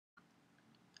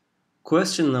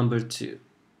Question number 2.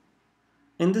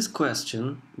 In this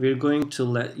question, we're going to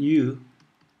let u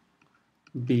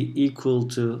be equal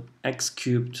to x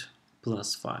cubed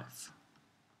plus 5.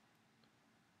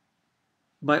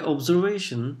 By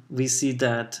observation, we see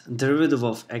that derivative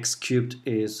of x cubed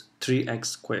is 3x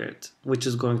squared, which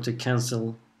is going to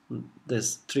cancel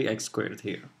this 3x squared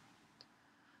here.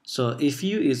 So if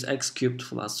u is x cubed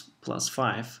plus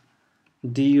 5,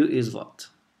 du is what?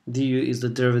 Du is the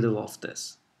derivative of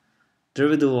this.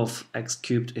 Derivative of x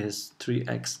cubed is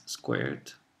 3x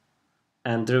squared,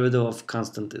 and derivative of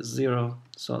constant is 0,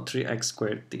 so 3x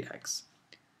squared dx.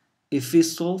 If we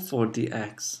solve for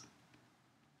dx,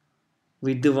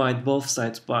 we divide both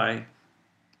sides by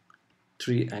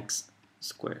 3x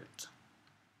squared.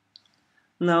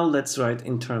 Now let's write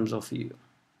in terms of u.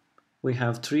 We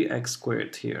have 3x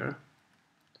squared here.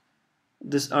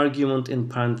 This argument in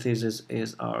parentheses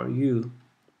is our u.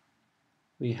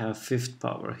 We have fifth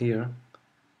power here.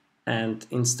 And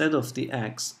instead of the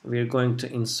x, we're going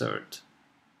to insert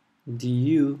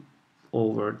du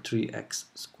over 3x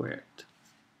squared.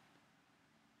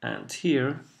 And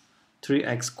here,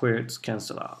 3x squared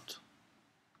cancel out.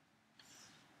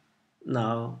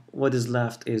 Now, what is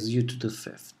left is u to the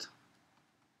fifth.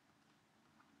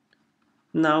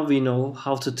 Now we know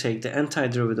how to take the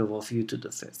antiderivative of u to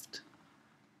the fifth.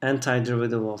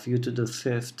 Antiderivative of u to the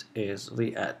fifth is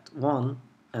we add 1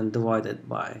 and divide it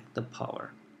by the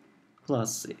power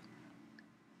plus c.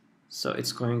 So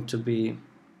it's going to be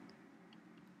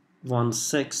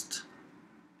 1/6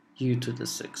 u to the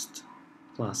sixth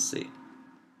plus c.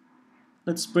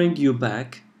 Let's bring u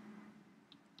back.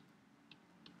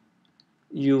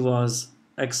 U was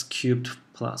x cubed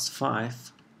plus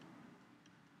 5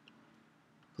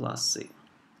 plus c.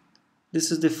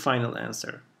 This is the final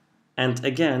answer. And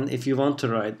again, if you want to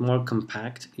write more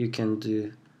compact, you can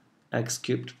do x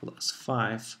cubed plus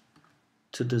 5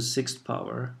 to the sixth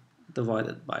power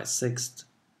divided by sixth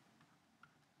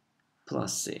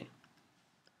plus c.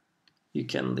 You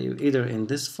can leave either in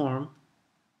this form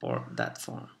or that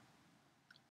form.